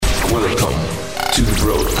Welcome to the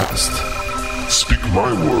broadcast. Speak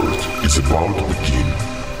My Word is about to begin.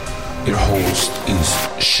 Your host is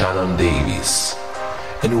Shannon Davis,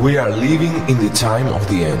 and we are living in the time of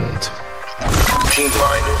the end.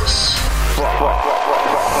 T-minus 5,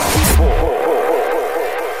 4,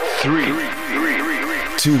 3,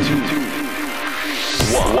 2,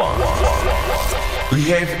 1. We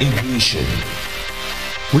have ignition.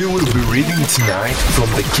 We will be reading tonight from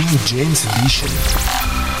the King James Edition.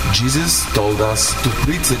 Jesus told us to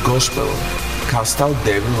preach the gospel, cast out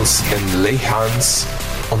devils, and lay hands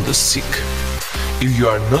on the sick. If you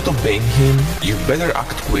are not obeying him, you better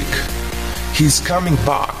act quick. He is coming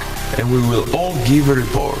back, and we will all give a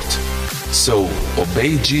report. So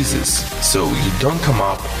obey Jesus, so you don't come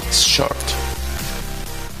up short.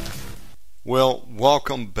 Well,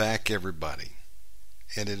 welcome back, everybody.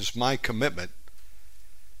 And it is my commitment,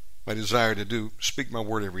 my desire to speak my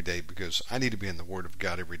word every day, because I need to be in the Word of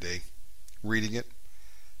God every day, reading it,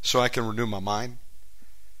 so I can renew my mind,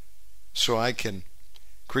 so I can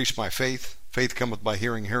increase my faith. Faith cometh by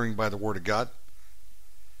hearing, hearing by the Word of God.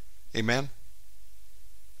 Amen.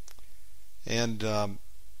 And to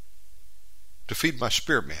feed my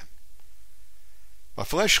spirit man. My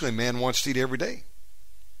fleshly man wants to eat every day,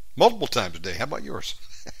 multiple times a day. How about yours?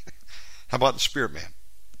 How about the spirit man?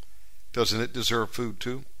 Doesn't it deserve food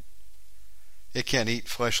too? It can't eat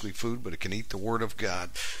fleshly food, but it can eat the Word of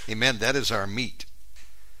God. Amen. That is our meat.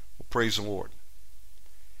 Well, praise the Lord.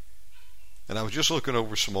 And I was just looking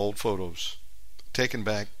over some old photos taken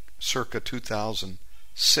back circa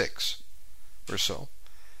 2006 or so,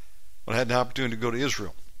 when I had an opportunity to go to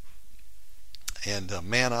Israel. And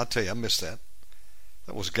man, I'll tell you, I missed that.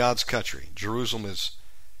 That was God's country. Jerusalem is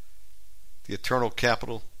the eternal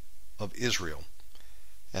capital of Israel.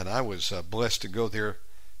 And I was blessed to go there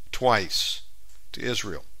twice to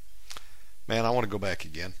Israel. Man, I want to go back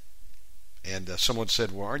again. And someone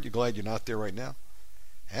said, well, aren't you glad you're not there right now?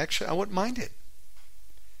 Actually, I wouldn't mind it.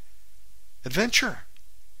 Adventure.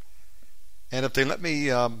 And if they let me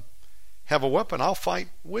have a weapon, I'll fight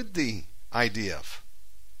with the IDF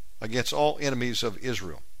against all enemies of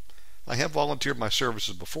Israel. I have volunteered my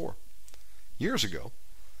services before, years ago,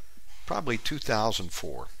 probably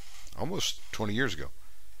 2004, almost 20 years ago.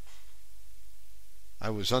 I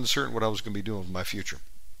was uncertain what I was going to be doing with my future.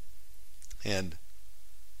 And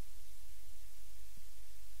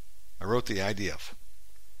I wrote the IDF.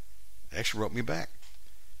 They actually wrote me back.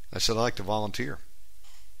 I said, I'd like to volunteer.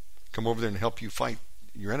 Come over there and help you fight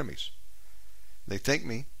your enemies. They thanked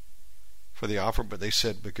me for the offer, but they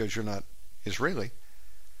said, because you're not Israeli,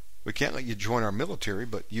 we can't let you join our military,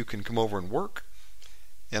 but you can come over and work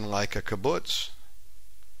in like a kibbutz,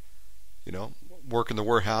 work in the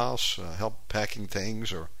warehouse, help packing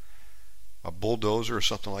things, or a bulldozer or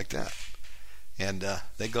something like that. And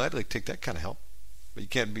they gladly take that kind of help. But you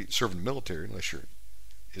can't be serving the military unless you're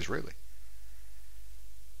Israeli.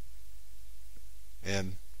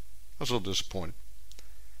 And I was a little disappointed.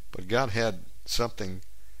 But God had something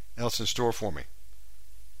else in store for me.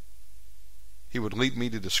 He would lead me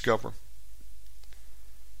to discover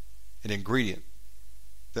an ingredient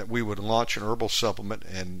that we would launch an herbal supplement,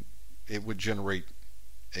 and it would generate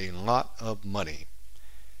a lot of money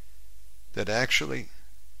that actually,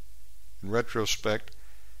 in retrospect,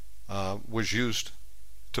 was used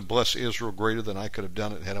to bless Israel greater than I could have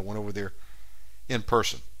done it had I went over there in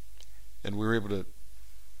person. And we were able to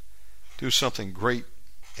do something great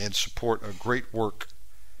and support a great work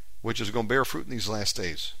which is going to bear fruit in these last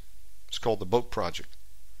days. It's called the Boat Project.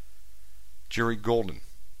 Jerry Golden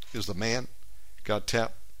is the man. God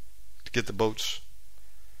tapped to get the boats.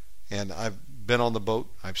 And I've been on the boat.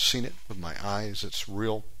 I've seen it with my eyes. It's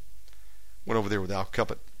real. Went over there with Al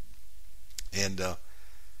Cuppet. And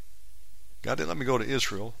God didn't let me go to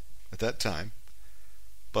Israel at that time.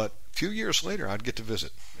 But a few years later, I'd get to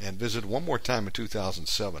visit. And visited one more time in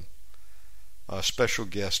 2007. A special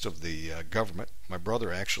guest of the government. My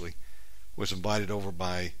brother actually was invited over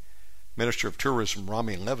by Minister of Tourism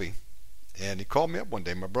Rami Levy. And he called me up one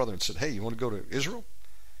day, my brother, and said, hey, you want to go to Israel?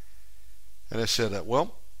 And I said,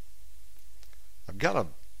 well, I've got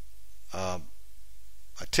a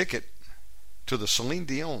ticket to the Celine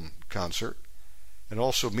Dion concert and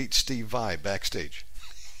also meet Steve Vai backstage.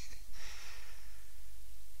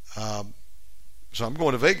 So I'm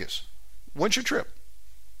going to Vegas. When's your trip?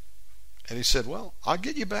 And he said, well, I'll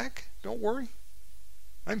get you back. Don't worry.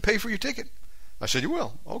 I can pay for your ticket. I said, you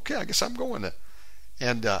will? Okay, I guess I'm going then.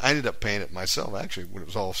 And I ended up paying it myself, actually, when it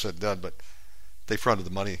was all said and done, but they fronted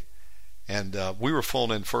the money. And we were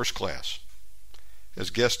flown in first class as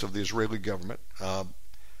guest of the Israeli government,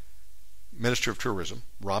 Minister of Tourism,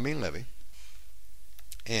 Rami Levy,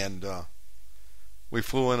 And we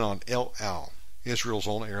flew in on El Al, Israel's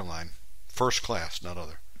own airline, first class, none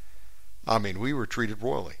other. I mean, we were treated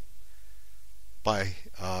royally by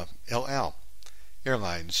El Al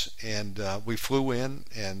Airlines, and we flew in,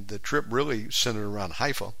 and the trip really centered around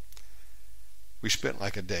Haifa. We spent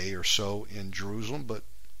like a day or so in Jerusalem, but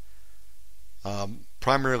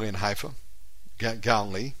primarily in Haifa,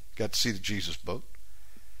 Galilee. Got to see the Jesus boat.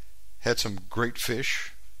 Had some great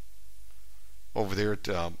fish over there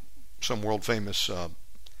at some world famous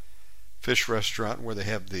fish restaurant where they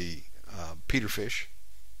have the Peter fish.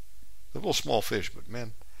 They're little small fish, but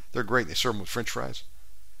man, they're great. They serve them with French fries.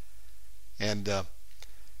 And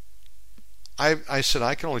I said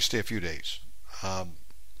I can only stay a few days. I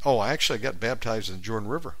actually got baptized in the Jordan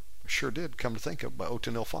River. I sure did, come to think of, by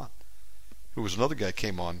Otin Elfant, who was another guy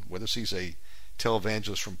came on with us. He's a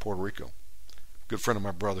televangelist from Puerto Rico. Good friend of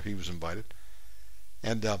my brother. He was invited.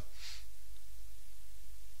 And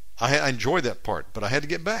I enjoyed that part, but I had to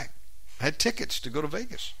get back. I had tickets to go to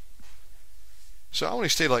Vegas. So I only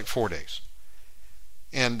stayed like 4 days.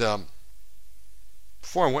 And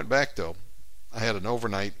before I went back, though, I had an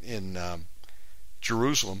overnight in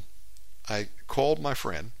Jerusalem. I called my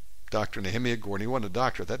friend, Dr. Nehemiah Gordon. He wasn't a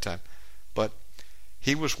doctor at that time, but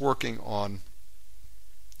he was working on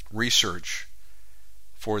research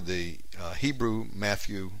for the Hebrew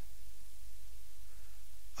Matthew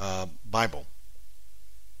Bible.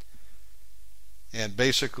 And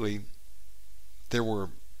basically, there were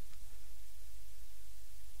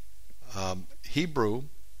Hebrew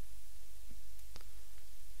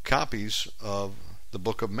copies of the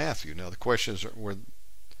book of Matthew. Now, the question is,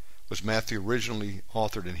 was Matthew originally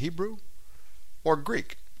authored in Hebrew or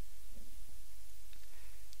Greek?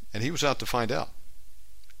 And he was out to find out.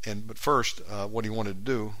 But first, what he wanted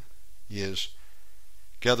to do is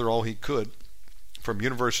gather all he could from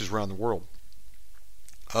universities around the world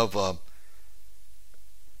of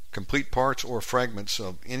complete parts or fragments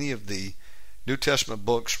of any of the New Testament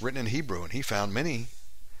books written in Hebrew. And he found many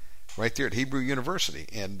right there at Hebrew University.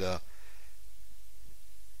 And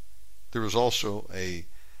there was also a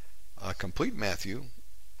complete Matthew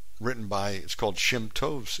written by, it's called Shem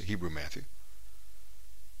Tov's Hebrew Matthew,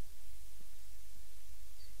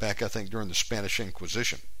 back I think during the Spanish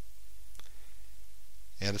Inquisition.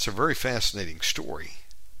 And it's a very fascinating story.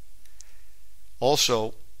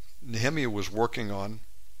 Also, Nehemiah was working on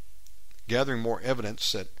gathering more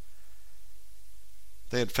evidence that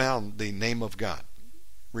they had found the name of God,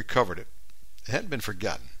 recovered it. It hadn't been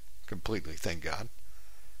forgotten completely, thank God.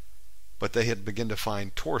 But they had begun to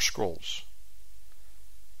find Torah scrolls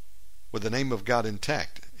with the name of God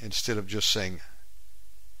intact, instead of just saying,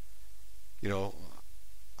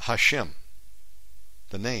 Hashem,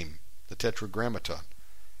 the name, the Tetragrammaton.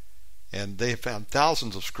 And they have found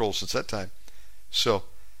thousands of scrolls since that time. So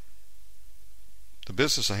the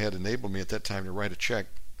business I had enabled me at that time to write a check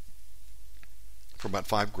for about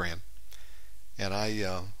 $5,000, and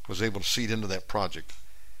I was able to seed into that project,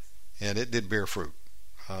 and it did bear fruit.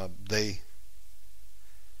 I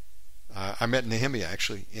met Nehemiah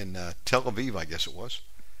actually in Tel Aviv, I guess it was.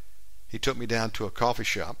 He took me down to a coffee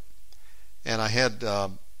shop, and I had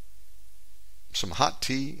some hot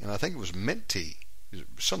tea, and I think it was mint tea. It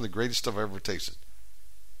was some of the greatest stuff I ever tasted.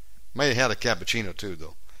 May have had a cappuccino too,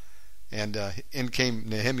 though. And in came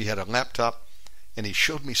Nehemiah. He had a laptop, and he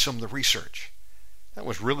showed me some of the research. That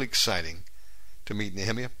was really exciting to meet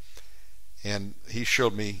Nehemiah. And he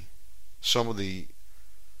showed me some of the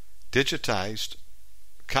digitized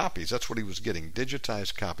copies. That's what he was getting,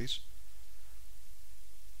 digitized copies,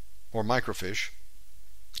 or microfiche,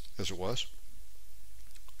 as it was,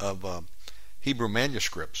 of Hebrew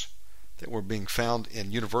manuscripts that were being found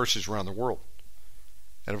in universities around the world.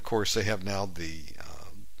 And of course, they have now the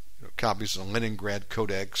copies of the Leningrad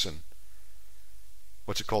Codex and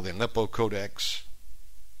what's it called, the Aleppo Codex,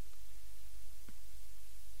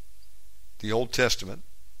 the Old Testament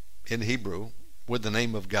in Hebrew with the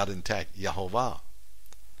name of God intact, Yahovah.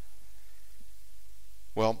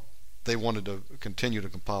 Well, they wanted to continue to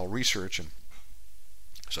compile research, and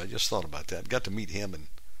so I just thought about that. Got to meet him, and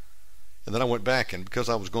then I went back, and because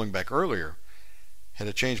I was going back earlier, had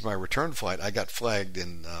to change my return flight. I got flagged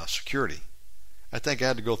in security. I think I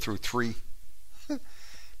had to go through 3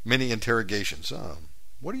 mini interrogations.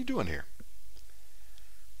 What are you doing here?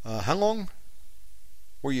 How long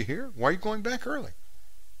were you here? Why are you going back early?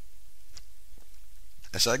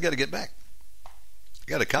 I said, I got to get back. I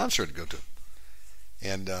got a concert to go to.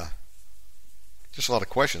 And just a lot of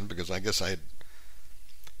questions, because I guess I had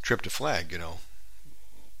tripped a flag,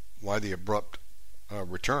 Why the abrupt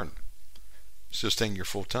return? It's just staying here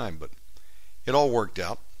full time. But it all worked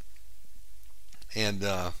out. And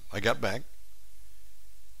I got back.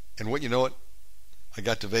 And what you know it, I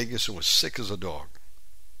got to Vegas and was sick as a dog.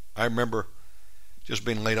 I remember just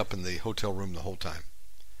being laid up in the hotel room the whole time.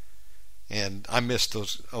 And I missed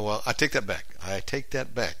those. Oh, well, I take that back. I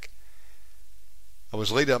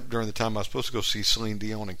was laid up during the time I was supposed to go see Celine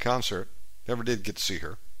Dion in concert. Never did get to see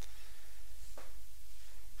her.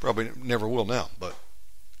 Probably never will now. But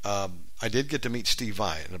I did get to meet Steve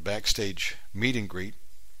Vai in a backstage meet and greet.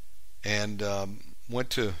 And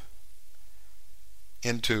went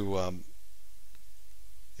into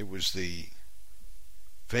it was the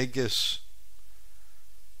Vegas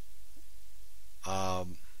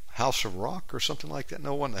House of Rock or something like that.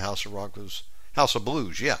 No, it wasn't the House of Rock. It was House of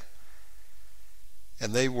Blues, yeah.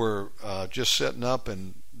 And they were just setting up,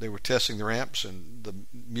 and they were testing their amps, and the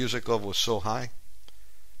music level was so high.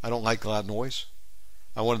 I don't like loud noise.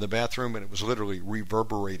 I went in the bathroom, and it was literally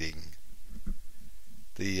reverberating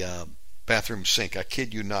the bathroom sink. I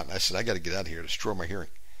kid you not. And I said, I got to get out of here to destroy my hearing.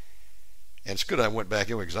 And it's good I went back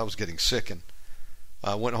anyway because I was getting sick. And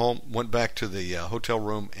I went home, went back to the hotel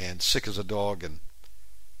room, and sick as a dog, and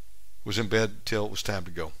was in bed till it was time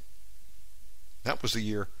to go. That was the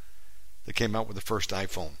year they came out with the first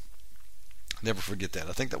iPhone. Never forget that.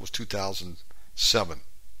 I think that was 2007.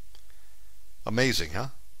 Amazing, huh?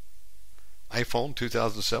 iPhone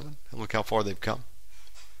 2007. And look how far they've come.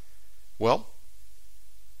 Well,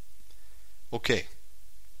 okay.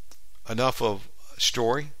 Enough of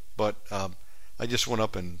story, but I just went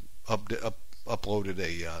up and uploaded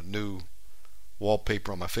a new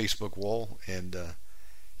wallpaper on my Facebook wall, and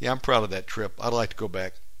yeah, I'm proud of that trip. I'd like to go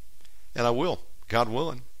back, and I will, God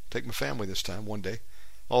willing, take my family this time one day.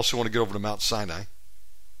 I also want to get over to Mount Sinai,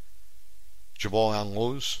 Jabal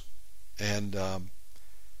al-Luz, and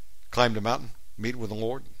climb the mountain, meet with the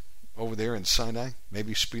Lord over there in Sinai,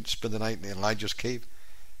 maybe spend the night in Elijah's cave.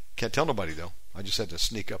 Can't tell nobody though. I just had to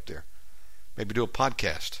sneak up there. Maybe do a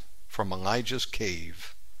podcast from Elijah's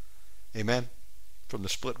cave. Amen. From the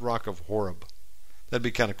split rock of Horeb. That'd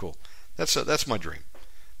be kind of cool. That's my dream.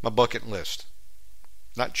 My bucket list.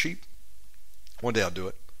 Not cheap. One day I'll do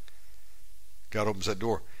it. God opens that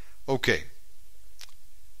door. Okay.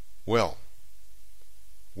 Well,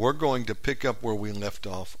 we're going to pick up where we left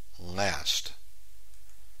off last.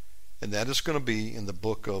 And that is going to be in the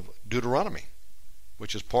book of Deuteronomy,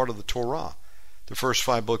 which is part of the Torah. The first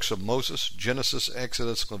 5 books of Moses: Genesis,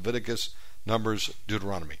 Exodus, Leviticus, Numbers,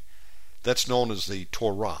 Deuteronomy. That's known as the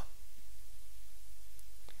Torah.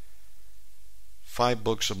 5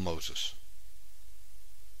 books of Moses.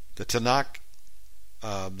 The Tanakh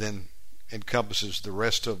then encompasses the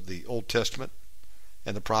rest of the Old Testament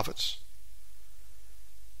and the prophets.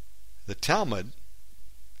 The Talmud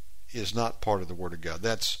is not part of the Word of God.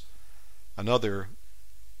 That's another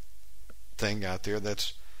thing out there.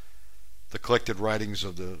 That's the collected writings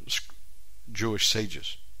of the Jewish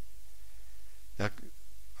sages. Now,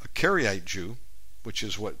 a Karaite Jew, which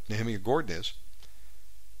is what Nehemiah Gordon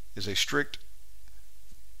is a strictly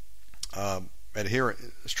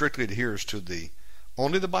adheres to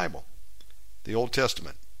only the Bible, the Old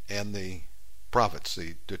Testament, and the prophets,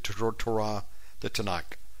 the Torah, the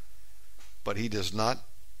Tanakh. But he does not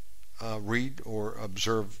read or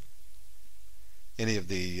observe any of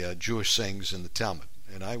the Jewish sayings in the Talmud,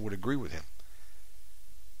 and I would agree with him.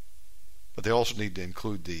 But they also need to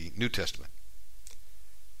include the New Testament,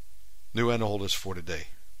 New and Old, is for today.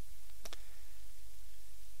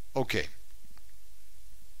 Okay.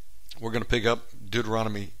 We're going to pick up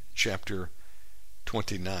Deuteronomy chapter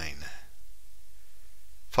 29.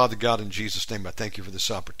 Father God, in Jesus' name, I thank you for this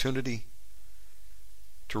opportunity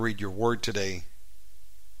to read your word today.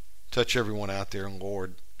 Touch everyone out there, and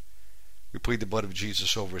Lord, we plead the blood of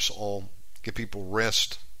Jesus over us all. Give people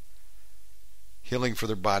rest, healing for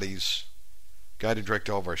their bodies, guide and direct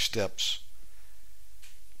all of our steps.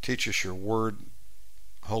 Teach us your word,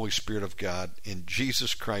 Holy Spirit of God, in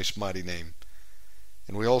Jesus Christ's mighty name.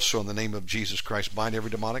 And we also, in the name of Jesus Christ, bind every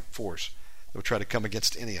demonic force that will try to come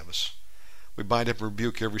against any of us. We bind up and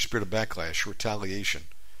rebuke every spirit of backlash, retaliation,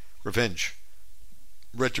 revenge,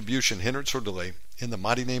 retribution, hindrance, or delay, in the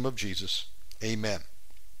mighty name of Jesus. Amen.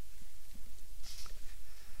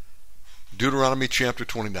 Deuteronomy chapter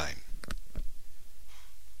 29.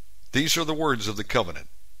 These are the words of the covenant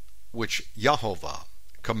which Yahovah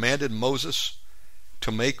commanded Moses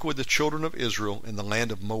to make with the children of Israel in the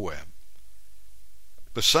land of Moab,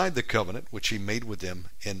 beside the covenant which he made with them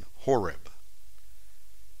in Horeb.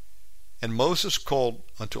 And Moses called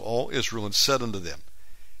unto all Israel and said unto them,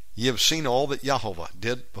 Ye have seen all that Yahovah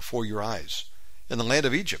did before your eyes in the land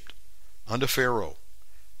of Egypt, unto Pharaoh,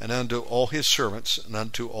 and unto all his servants, and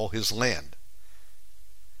unto all his land.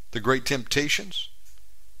 the great temptations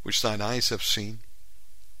which thine eyes have seen,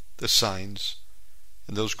 the signs,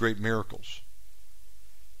 and those great miracles.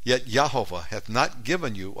 Yet Jehovah hath not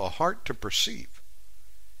given you a heart to perceive,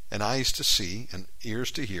 and eyes to see, and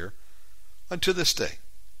ears to hear, unto this day.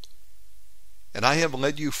 And I have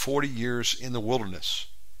led you 40 years in the wilderness.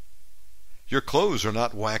 Your clothes are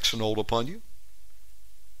not waxen old upon you.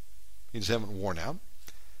 These haven't worn out.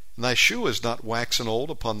 And thy shoe is not waxen old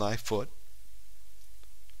upon thy foot.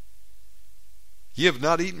 Ye have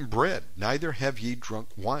not eaten bread, neither have ye drunk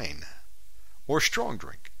wine, or strong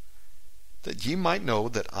drink, that ye might know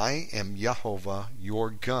that I am Jehovah your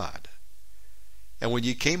God. And when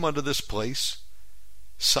ye came unto this place,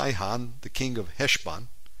 Sihon the king of Heshbon,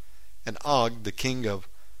 and Og the king of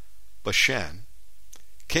Bashan,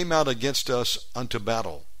 came out against us unto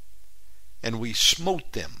battle, and we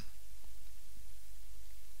smote them,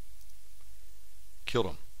 killed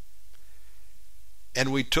them.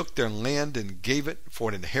 And we took their land and gave it for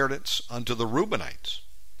an inheritance unto the Reubenites,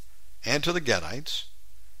 and to the Gadites,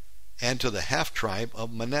 and to the half-tribe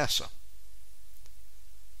of Manasseh.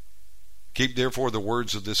 Keep therefore the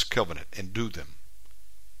words of this covenant, and do them,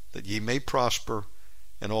 that ye may prosper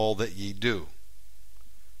in all that ye do.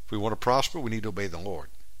 If we want to prosper, we need to obey the Lord.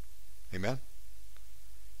 Amen?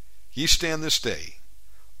 Ye stand this day,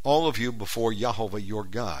 all of you, before Jehovah your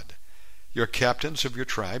God, your captains of your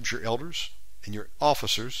tribes, your elders, and your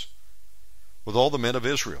officers, with all the men of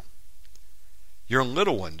Israel, your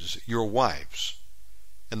little ones, your wives,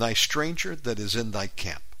 and thy stranger that is in thy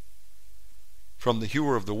camp, from the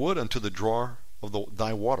hewer of the wood unto the drawer of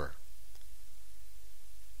thy water,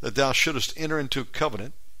 that thou shouldest enter into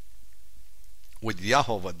covenant with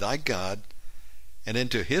Jehovah thy God, and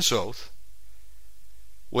into his oath,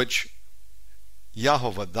 which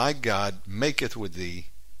Jehovah thy God maketh with thee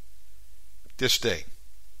this day.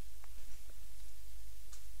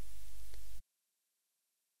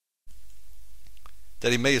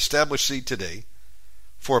 That he may establish thee today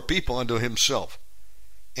for a people unto himself,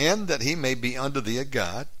 and that he may be unto thee a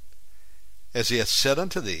God, as he hath said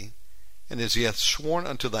unto thee, and as he hath sworn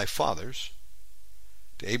unto thy fathers,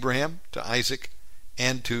 to Abraham, to Isaac,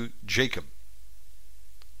 and to Jacob.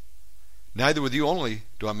 Neither with you only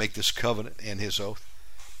do I make this covenant and his oath,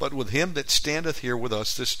 but with him that standeth here with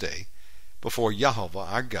us this day, before Jehovah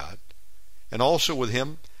our God, and also with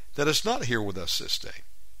him that is not here with us this day.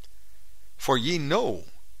 For ye know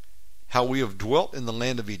how we have dwelt in the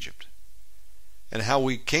land of Egypt, and how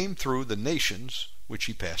we came through the nations which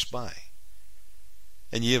ye passed by.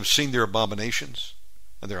 And ye have seen their abominations,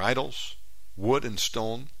 and their idols, wood and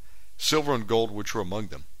stone, silver and gold which were among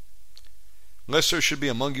them. Lest there should be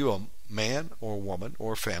among you a man or woman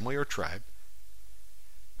or family or tribe,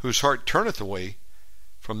 whose heart turneth away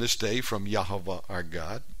from this day from Jehovah our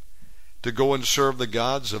God, to go and serve the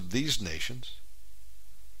gods of these nations.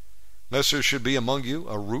 Lest there should be among you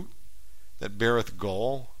a root that beareth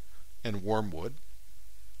gall and wormwood.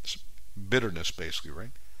 It's bitterness, basically,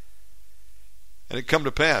 right? And it come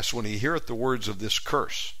to pass, when he heareth the words of this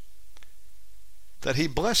curse, that he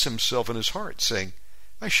bless himself in his heart, saying,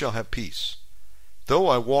 I shall have peace, though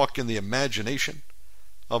I walk in the imagination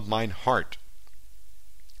of mine heart,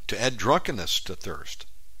 to add drunkenness to thirst.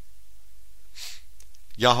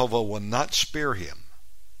 Jehovah will not spare him.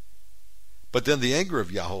 But then the anger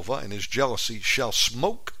of Jehovah and his jealousy shall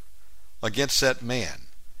smoke against that man,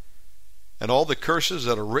 and all the curses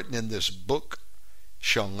that are written in this book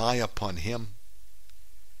shall lie upon him,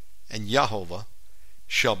 and Jehovah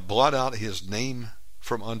shall blot out his name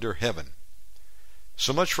from under heaven.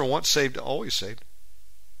 So much for once saved, always saved.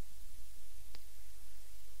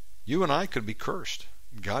 You and I could be cursed.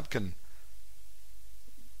 God can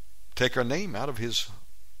take our name out of his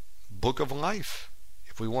book of life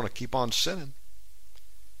if we want to keep on sinning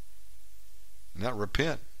and not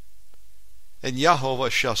repent. And Jehovah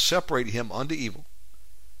shall separate him unto evil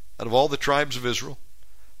out of all the tribes of Israel,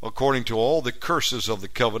 according to all the curses of the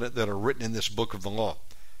covenant that are written in this book of the law.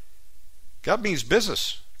 God means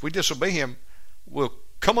business. If we disobey him, we'll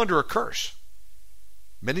come under a curse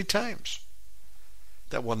many times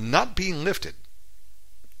that will not be lifted.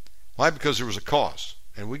 Why? Because there was a cause,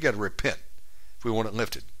 and we got to repent if we want it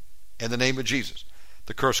lifted. In the name of Jesus,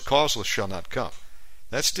 the curse causeless shall not come.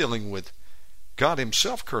 That's dealing with God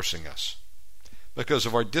himself cursing us because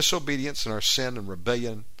of our disobedience and our sin and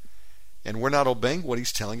rebellion, and we're not obeying what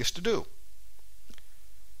he's telling us to do.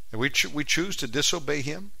 And we choose to disobey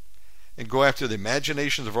him and go after the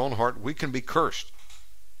imaginations of our own heart. We can be cursed.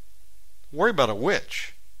 Worry about a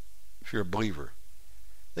witch if you're a believer.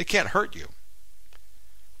 They can't hurt you.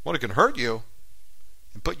 What can hurt you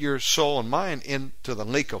and put your soul and mind into the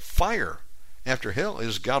lake of fire after hell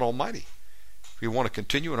is God Almighty. If we want to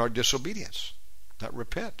continue in our disobedience, not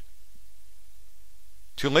repent.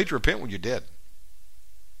 Too late to repent when you're dead.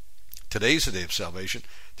 Today's the day of salvation.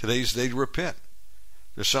 Today's the day to repent.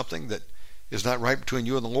 There's something that is not right between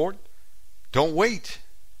you and the Lord. Don't wait.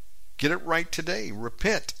 Get it right today.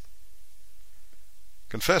 Repent.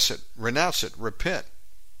 Confess it. Renounce it. Repent.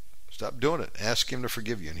 Stop doing it. Ask Him to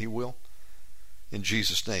forgive you, and He will. In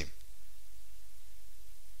Jesus' name.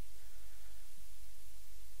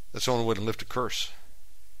 That's the only way to lift a curse.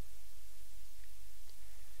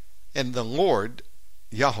 And the Lord,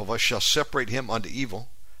 Yahovah, shall separate him unto evil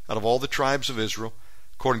out of all the tribes of Israel,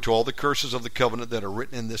 according to all the curses of the covenant that are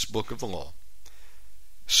written in this book of the law,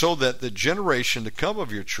 so that the generation to come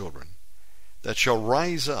of your children that shall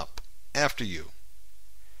rise up after you,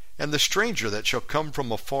 and the stranger that shall come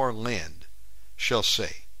from a far land, shall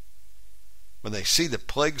say, when they see the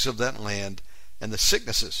plagues of that land and the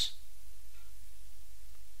sicknesses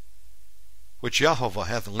which Yahovah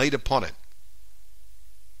hath laid upon it.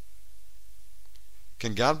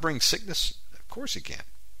 Can God bring sickness? Of course He can.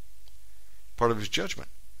 Part of His judgment.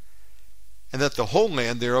 And that the whole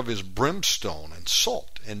land thereof is brimstone and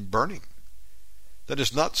salt and burning, that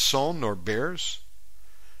is not sown nor bears,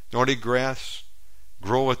 nor any grass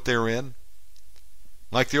groweth therein,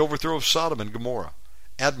 like the overthrow of Sodom and Gomorrah,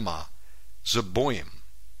 Admah, Zeboim,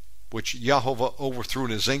 which Yahovah overthrew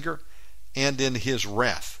in His anger and in His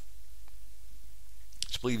wrath.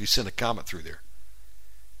 I believe He sent a comet through there.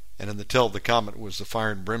 And in the tail of the comet was the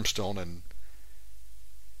fire and brimstone, and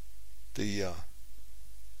the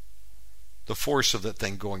force of that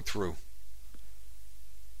thing going through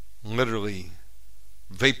literally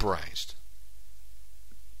vaporized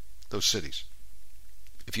those cities,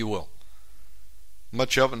 if you will.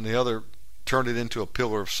 Much of it, and the other turned it into a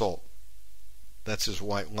pillar of salt. That's his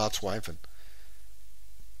wife, Lot's wife. And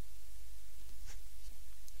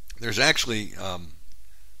there's actually a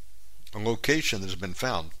location that has been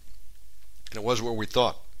found, and it was where we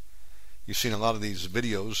thought. You've seen a lot of these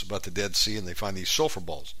videos about the Dead Sea, and they find these sulfur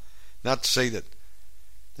balls. Not to say that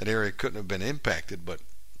that area couldn't have been impacted, but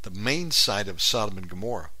the main site of Sodom and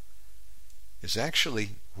Gomorrah is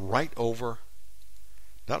actually right over,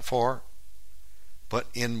 not far, but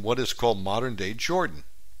in what is called modern day Jordan.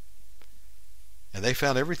 And they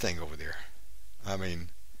found everything over there. I mean,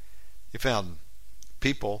 they found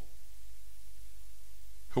people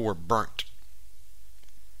who were burnt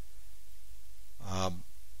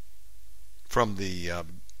from the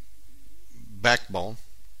backbone,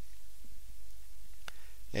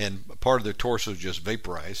 and part of their torso just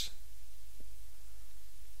vaporized.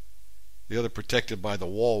 The other protected by the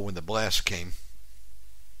wall when the blast came.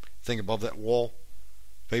 Thing above that wall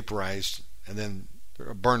vaporized, and then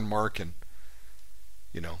a burn mark and,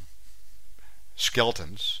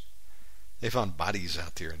 skeletons. They found bodies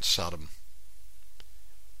out there in Sodom.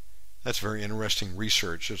 That's very interesting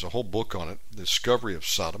research. There's a whole book on it, The Discovery of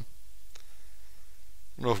Sodom.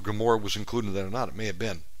 I don't know if Gomorrah was included in that or not. It may have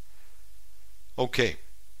been. Okay.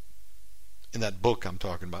 In that book I'm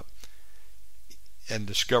talking about. And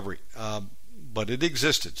Discovery. But it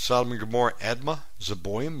existed. Sodom and Gomorrah, Admah,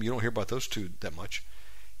 Zeboim. You don't hear about those two that much.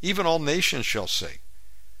 Even all nations shall say,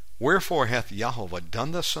 wherefore hath Yahovah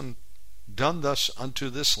done thus unto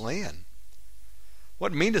this land?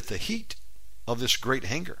 What meaneth the heat of this great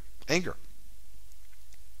anger?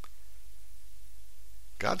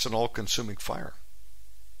 God's an all-consuming fire.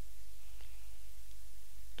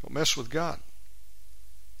 Don't mess with God.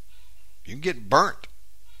 You can get burnt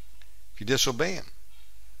if you disobey Him.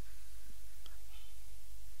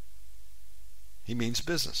 He means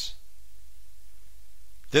business.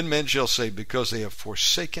 Then men shall say, because they have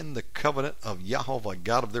forsaken the covenant of Yahovah,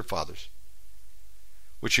 God of their fathers,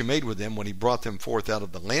 which He made with them when He brought them forth out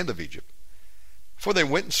of the land of Egypt, for they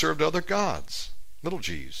went and served other gods, little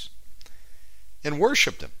g's, and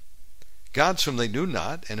worshipped them, gods whom they knew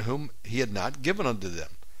not, and whom He had not given unto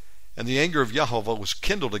them. And the anger of Yahovah was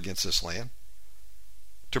kindled against this land,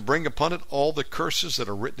 to bring upon it all the curses that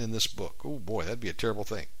are written in this book. Oh boy, that'd be a terrible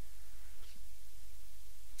thing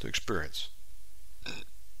to experience.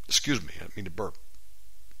 Excuse me, I didn't mean to burp.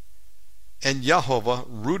 And Yahovah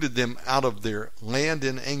rooted them out of their land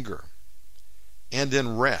in anger, and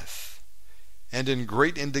in wrath, and in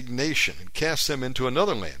great indignation, and cast them into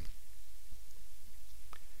another land,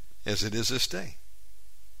 as it is this day.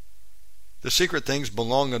 The secret things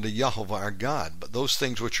belong unto Yahovah our God, but those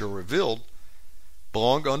things which are revealed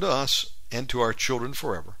belong unto us and to our children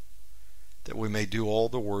forever, that we may do all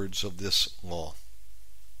the words of this law.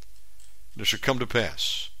 And it shall come to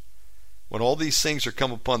pass, when all these things are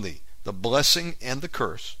come upon thee, the blessing and the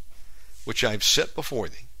curse, which I have set before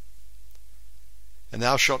thee, And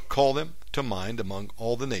thou shalt call them to mind among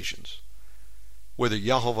all the nations, whither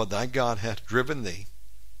Jehovah thy God hath driven thee,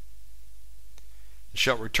 and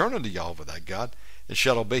shalt return unto Jehovah thy God, and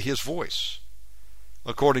shalt obey his voice,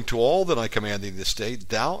 according to all that I command thee this day,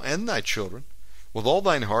 thou and thy children, with all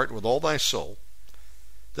thine heart, and with all thy soul,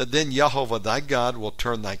 that then Jehovah thy God will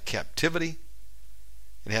turn thy captivity,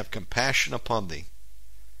 and have compassion upon thee,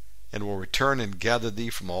 and will return and gather thee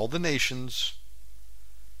from all the nations,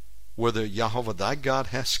 whither Jehovah thy God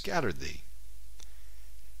hath scattered thee.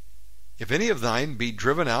 If any of thine be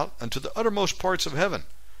driven out unto the uttermost parts of heaven,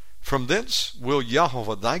 from thence will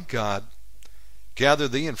Jehovah thy God gather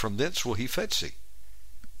thee, and from thence will he fetch thee.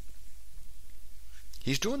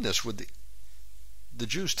 He's doing this with the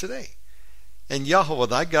Jews today. And Jehovah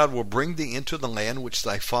thy God will bring thee into the land which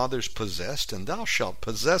thy fathers possessed, and thou shalt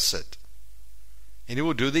possess it. And he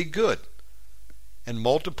will do thee good, and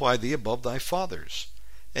multiply thee above thy fathers.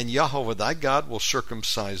 And Jehovah thy God will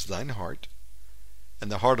circumcise thine heart, and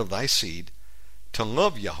the heart of thy seed, to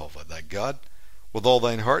love Jehovah thy God with all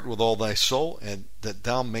thine heart, with all thy soul, and that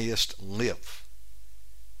thou mayest live.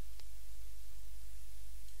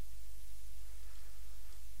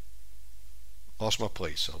 Lost my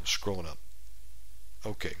place. I was scrolling up.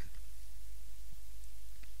 Okay.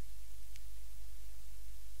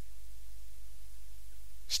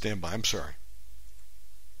 Stand by. I'm sorry.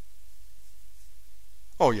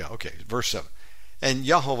 Oh yeah, okay. Verse 7. And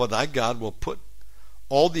Jehovah thy God will put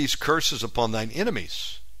all these curses upon thine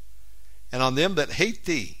enemies, and on them that hate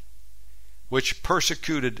thee, which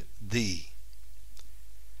persecuted thee.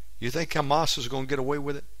 You think Hamas is going to get away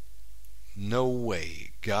with it? No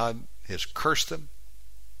way. God has cursed them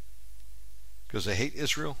because they hate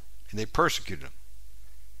Israel, and they persecuted them.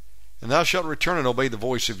 And thou shalt return and obey the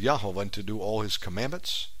voice of Jehovah, and to do all his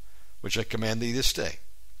commandments, which I command thee this day.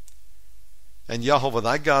 And Jehovah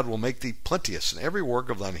thy God will make thee plenteous in every work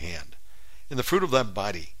of thine hand, in the fruit of thy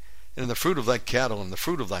body, and in the fruit of thy cattle, and in the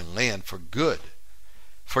fruit of thy land, for good.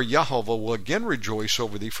 For Jehovah will again rejoice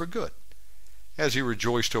over thee for good, as he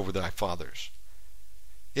rejoiced over thy fathers,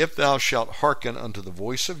 if thou shalt hearken unto the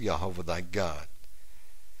voice of Jehovah thy God,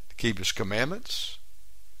 to keep his commandments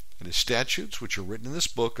and his statutes, which are written in this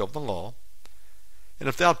book of the law. And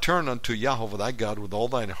if thou turn unto Jehovah thy God with all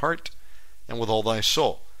thine heart and with all thy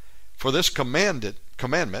soul. For this commandment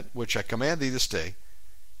which I command thee this day,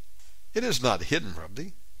 it is not hidden from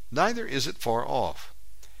thee, neither is it far off.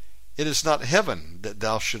 It is not heaven, that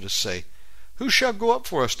thou shouldest say, who shall go up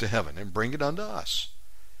for us to heaven, and bring it unto us,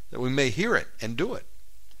 that we may hear it and do it?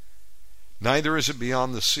 Neither is it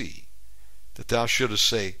beyond the sea, that thou shouldest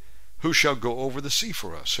say, who shall go over the sea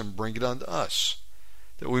for us, and bring it unto us,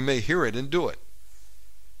 that we may hear it and do it?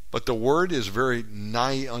 But the word is very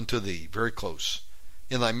nigh unto thee, very close,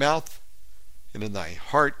 in thy mouth and in thy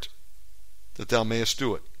heart, that thou mayest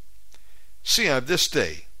do it. See, I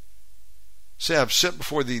have set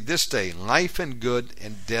before thee this day life and good,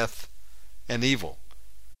 and death and evil.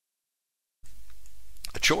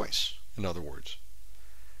 A choice, in other words.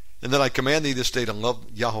 And that I command thee this day to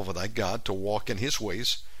love Jehovah thy God, to walk in his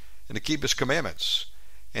ways, and to keep his commandments,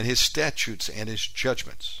 and his statutes, and his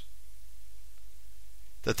judgments,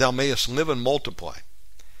 that thou mayest live and multiply.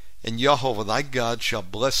 And Jehovah thy God shall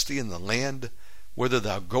bless thee in the land whither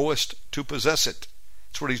thou goest to possess it.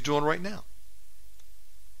 That's what he's doing right now.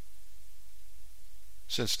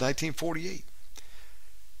 Since 1948.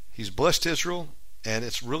 He's blessed Israel, and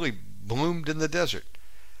it's really bloomed in the desert.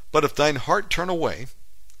 But if thine heart turn away,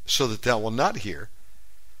 so that thou wilt not hear,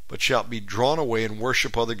 but shalt be drawn away and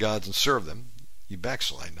worship other gods and serve them, you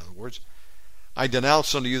backslide, in other words, I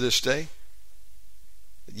denounce unto you this day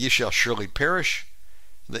that ye shall surely perish,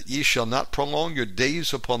 and that ye shall not prolong your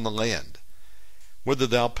days upon the land, whither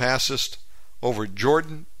thou passest over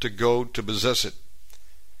Jordan to go to possess it.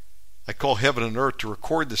 I call heaven and earth to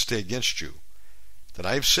record this day against you, that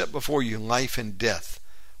I have set before you life and death,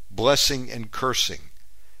 blessing and cursing.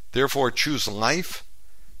 Therefore choose life,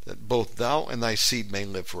 that both thou and thy seed may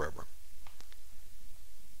live forever.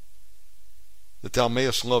 That thou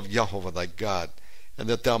mayest love Jehovah thy God, and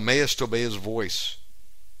that thou mayest obey his voice,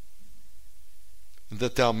 and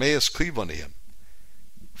that thou mayest cleave unto him.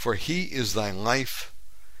 For he is thy life,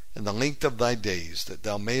 and the length of thy days, that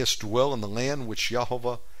thou mayest dwell in the land which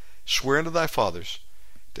Jehovah sware unto thy fathers,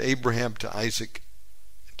 to Abraham, to Isaac,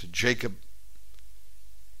 and to Jacob,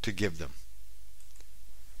 to give them.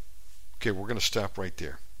 Okay, we're going to stop right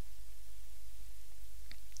there.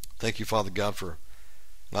 Thank you, Father God, for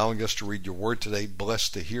allowing us to read your word today.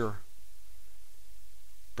 Blessed to hear.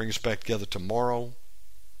 Bring us back together tomorrow.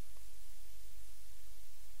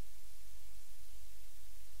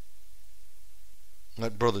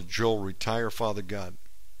 Let Brother Joel retire, Father God.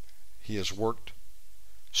 He has worked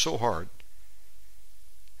so hard.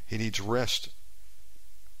 He needs rest.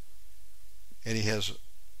 And he has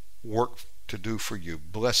work to do for you.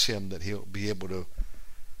 Bless him that he'll be able to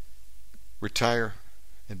retire,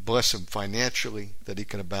 and bless him financially that he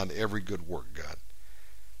can abound to every good work, God.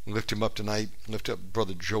 Lift him up tonight. Lift up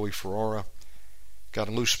Brother Joey Ferrara. God,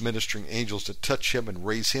 loose ministering angels to touch him and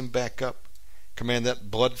raise him back up. Command that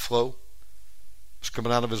blood flow that's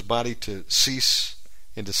coming out of his body to cease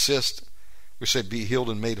and desist. We say, be healed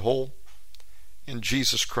and made whole. In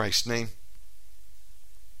Jesus Christ's name.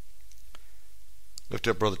 Lift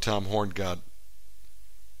up Brother Tom Horn, God.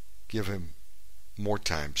 Give him more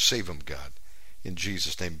time. Save him, God. In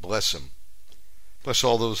Jesus' name. Bless him. Bless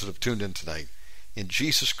all those that have tuned in tonight. In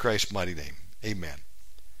Jesus Christ's mighty name. Amen.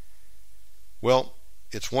 Well,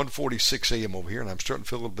 it's 1:46 a.m. over here, and I'm starting to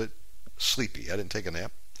feel a little bit sleepy. I didn't take a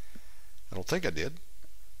nap. I don't think I did.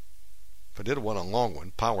 If I did, it wasn't a long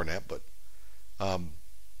one, power nap, but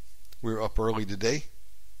we were up early today,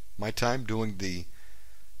 my time, doing the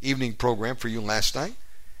evening program for you last night,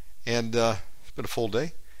 and it's been a full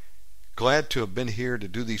day. Glad to have been here to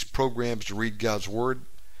do these programs, to read God's Word.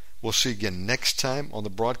 We'll see you again next time on the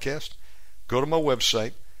broadcast. Go to my website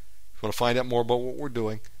if you want to find out more about what we're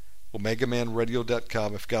doing,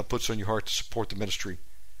 Omegamanradio.com. If God puts on your heart to support the ministry,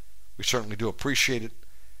 we certainly do appreciate it,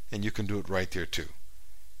 and you can do it right there too.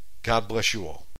 God bless you all.